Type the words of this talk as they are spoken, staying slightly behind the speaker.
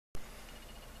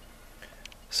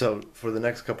So for the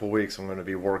next couple weeks, I'm going to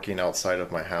be working outside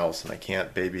of my house, and I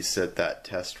can't babysit that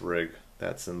test rig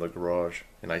that's in the garage.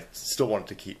 And I still want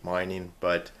to keep mining,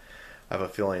 but I have a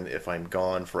feeling if I'm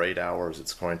gone for 8 hours,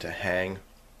 it's going to hang.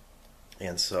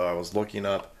 And so I was looking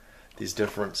up these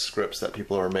different scripts that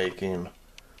people are making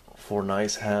for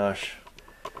Nicehash,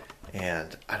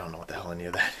 and I don't know what the hell any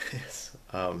of that is.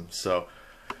 So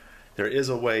there is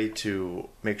a way to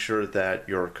make sure that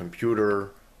your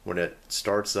computer, when it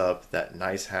starts up, that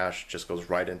Nicehash just goes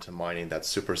right into mining. That's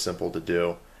super simple to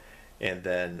do. And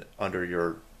then under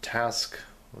your task,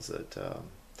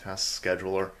 task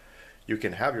scheduler, you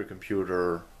can have your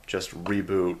computer just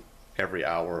reboot every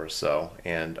hour or so.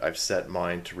 And I've set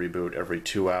mine to reboot every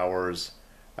 2 hours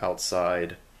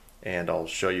outside, and I'll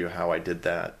show you how I did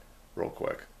that real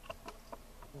quick.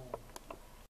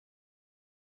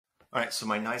 Alright, so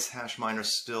my Nicehash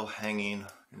miner's still hanging,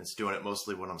 and it's doing it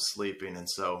mostly when I'm sleeping, and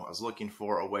so I was looking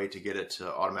for a way to get it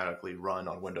to automatically run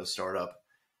on Windows Startup.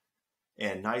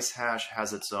 And Nicehash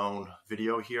has its own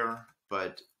video here,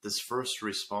 but this first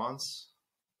response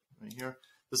right here,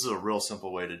 this is a real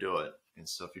simple way to do it. And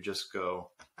so if you just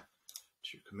go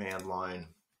to your command line,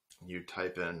 and you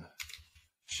type in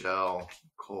shell :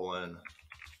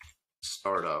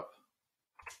 startup,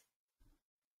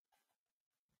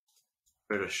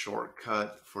 create a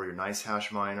shortcut for your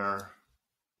Nicehash miner,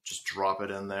 just drop it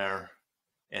in there,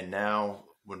 and now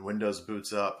when Windows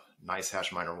boots up,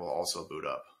 Nicehash miner will also boot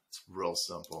up. It's real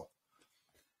simple.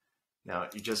 Now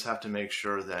you just have to make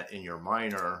sure that in your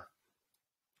miner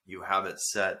you have it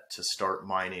set to start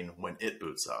mining when it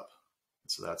boots up.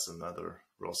 So that's another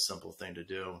real simple thing to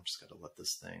do. Just got to let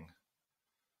this thing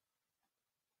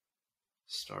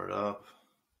start up,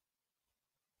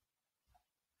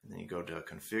 and then you go to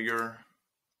configure,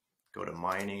 go to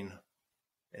mining,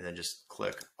 and then just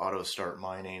click auto start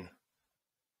mining.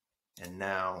 And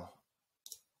now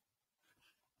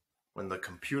when the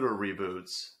computer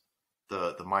reboots,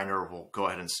 the miner will go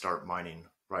ahead and start mining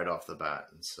right off the bat.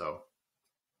 And so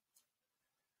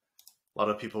a lot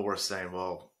of people were saying,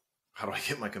 well, how do I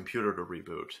get my computer to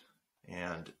reboot?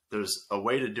 And there's a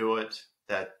way to do it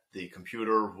that the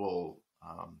computer will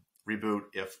reboot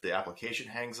if the application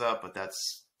hangs up, but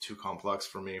that's too complex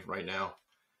for me right now.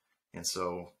 And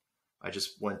so I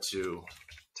just went to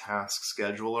task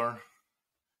scheduler,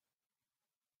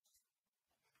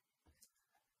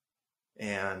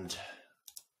 and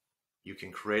you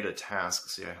can create a task.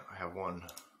 See, I have one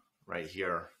right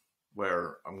here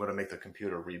where I'm going to make the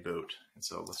computer reboot. And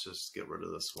so let's just get rid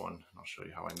of this one, and I'll show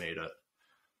you how I made it.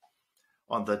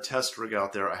 On the test rig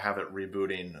out there, I have it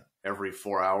rebooting every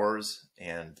 4 hours,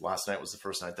 and last night was the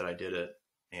first night that I did it,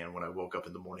 and when I woke up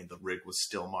in the morning, the rig was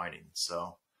still mining.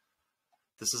 So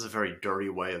this is a very dirty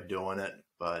way of doing it,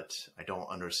 but I don't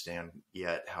understand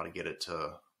yet how to get it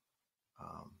to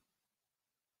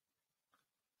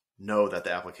know that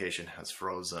the application has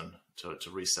frozen to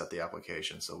reset the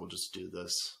application. So we'll just do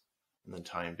this in the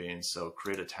time being. So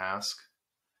create a task,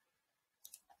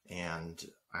 and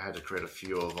I had to create a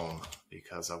few of them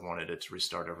because I wanted it to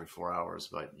restart every 4 hours,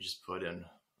 but you just put in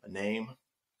a name,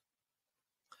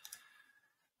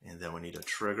 and then we need a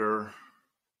trigger,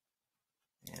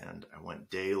 and I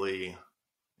went daily,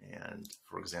 and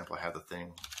for example, I had the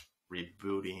thing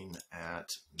rebooting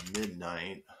at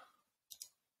midnight.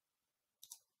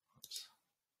 Oops.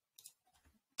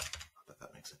 Not that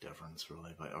that makes a difference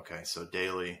really, but okay, so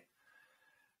daily,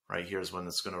 right here is when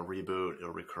it's going to reboot.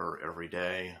 It'll recur every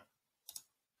day.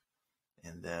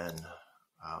 And then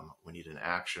we need an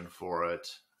action for it.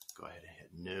 Go ahead and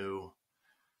hit new,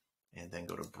 and then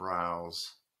go to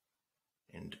browse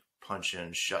and punch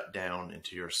in shutdown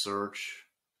into your search.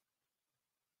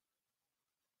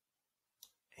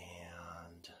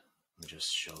 And let me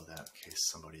just show that in case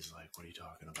somebody's like, what are you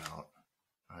talking about?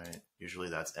 All right, usually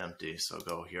that's empty. So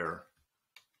go here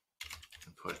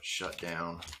and put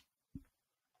shutdown.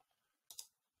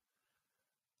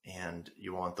 And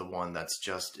you want the one that's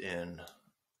just in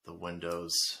the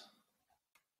Windows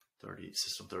 30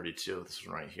 System 32. This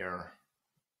one right here.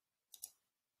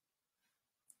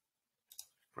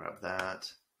 Grab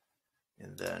that,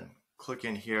 and then click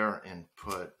in here and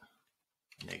put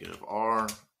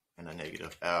 -R and a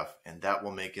 -F, and that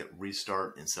will make it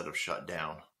restart instead of shut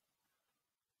down.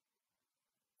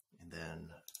 And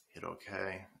then hit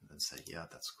OK, and then say, yeah,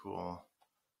 that's cool.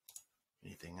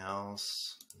 Anything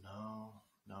else? No.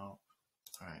 No.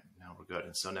 All right, now we're good.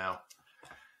 And so now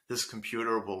this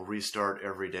computer will restart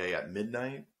every day at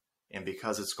midnight. And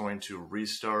because it's going to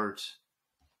restart,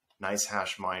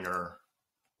 Nicehash miner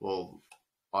will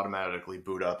automatically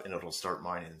boot up and it'll start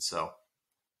mining. So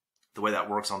the way that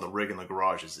works on the rig in the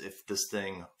garage is if this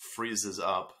thing freezes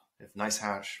up if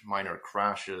Nicehash miner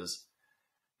crashes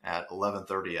at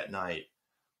 11:30 at night,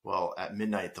 well, at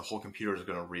midnight the whole computer is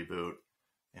going to reboot,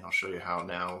 and I'll show you how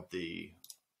now the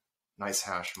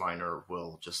Nicehash miner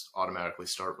will just automatically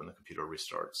start when the computer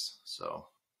restarts. So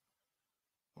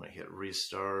when I hit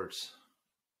restart,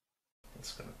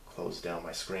 it's going to close down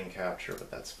my screen capture, but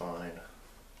that's fine.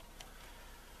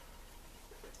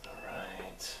 All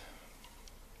right.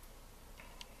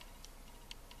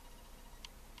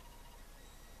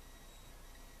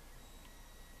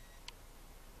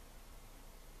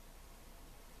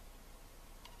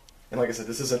 And like I said,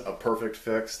 this isn't a perfect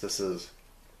fix. This is,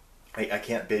 I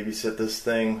can't babysit this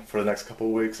thing for the next couple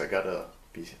of weeks. I gotta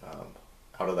be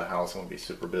out of the house. I'm gonna be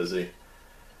super busy.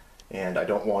 And I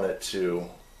don't want it to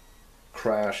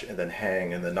crash and then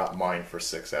hang and then not mine for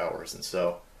 6 hours. And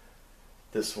so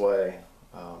this way,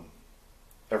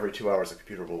 every 2 hours the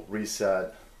computer will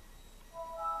reset,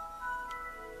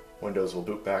 Windows will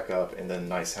boot back up, and then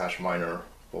Nicehash miner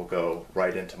will go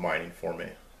right into mining for me.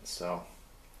 So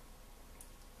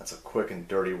that's a quick and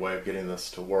dirty way of getting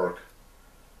this to work.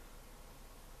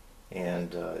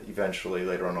 And eventually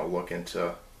later on I'll look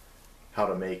into how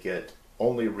to make it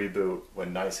only reboot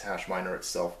when Nicehash miner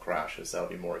itself crashes. That'll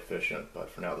be more efficient, but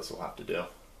for now this will have to do.